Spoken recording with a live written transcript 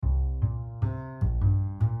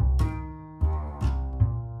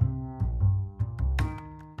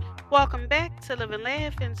Welcome back to Live and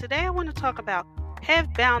Laugh, and today I want to talk about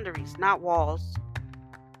have boundaries, not walls.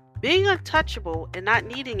 Being untouchable and not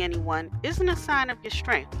needing anyone isn't a sign of your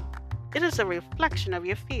strength, it is a reflection of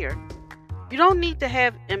your fear. You don't need to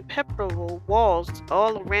have impenetrable walls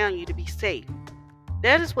all around you to be safe.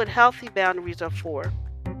 That is what healthy boundaries are for.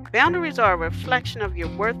 Boundaries are a reflection of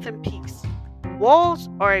your worth and peace. Walls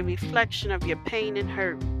are a reflection of your pain and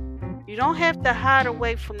hurt. You don't have to hide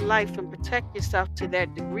away from life and protect yourself to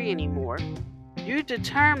that degree anymore. You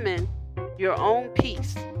determine your own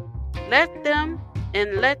peace. Let them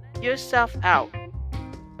and let yourself out.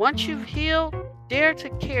 Once you've healed, dare to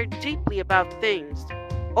care deeply about things.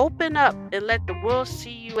 Open up and let the world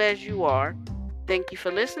see you as you are. Thank you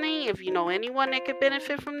for listening. If you know anyone that could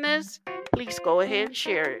benefit from this, please go ahead and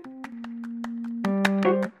share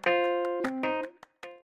it.